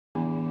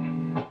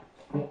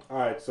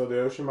Alright, so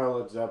The Ocean by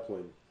Led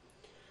Zeppelin.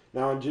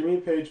 Now when Jimmy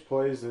Page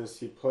plays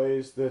this, he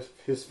plays this,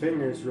 his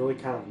fingers really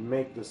kind of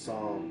make the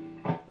song,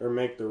 or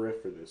make the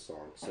riff for this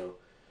song. So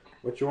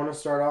what you want to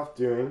start off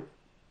doing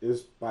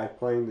is by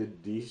playing the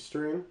D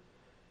string.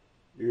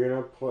 You're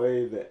going to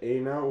play the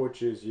A note,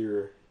 which is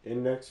your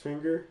index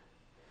finger,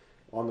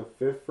 on the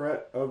 5th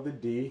fret of the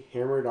D,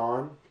 hammered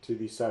on to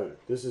the 7th.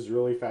 This is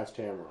really fast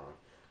hammer on.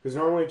 Because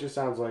normally it just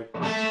sounds like,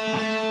 but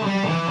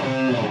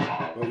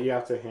you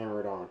have to hammer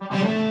it on.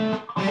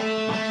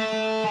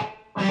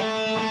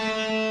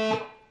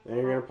 Then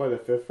you're going to play the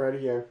 5th fret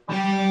again.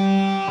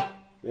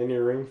 Then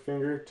your ring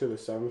finger to the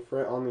 7th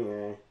fret on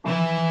the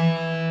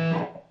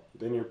A.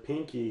 Then your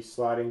pinky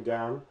sliding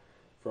down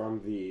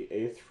from the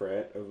 8th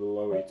fret of the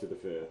low E to the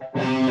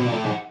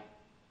 5th.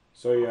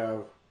 So you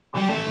have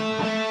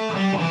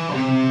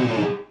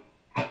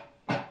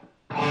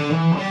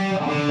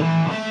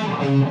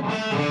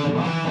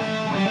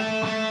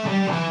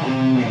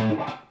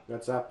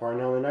that's that part.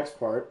 Now the next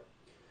part,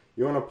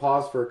 you want to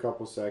pause for a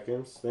couple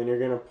seconds. Then you're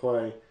going to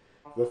play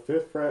the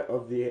 5th fret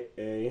of the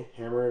A,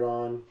 hammer it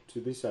on to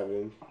the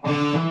 7th.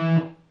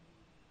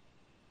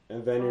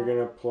 And then you're going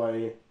to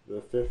play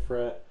the 5th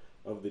fret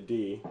of the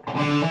D.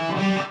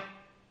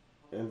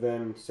 And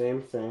then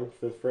same thing,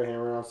 5th fret,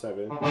 hammer on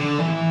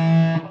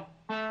 7th.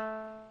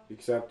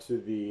 Except to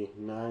the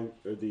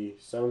 9th or the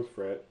 7th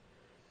fret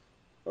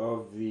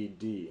of the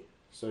D.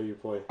 So you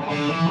play.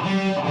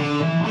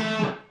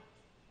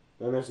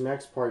 Then this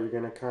next part, you're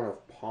going to kind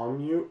of palm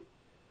mute,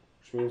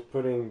 which means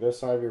putting this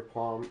side of your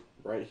palm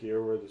right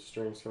here where the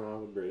strings come out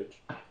of the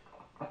bridge.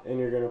 And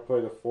you're going to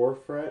play the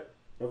 4th fret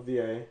of the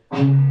A,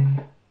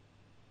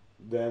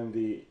 then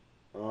the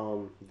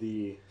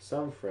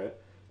 7th fret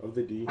of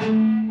the D,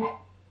 then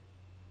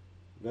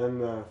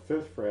the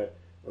 5th fret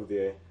of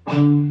the A,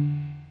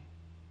 and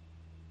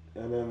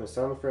then the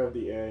 7th fret of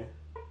the A,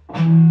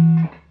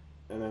 and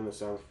then the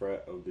 7th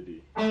fret of the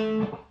D.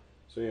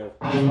 So you have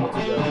all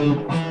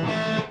together.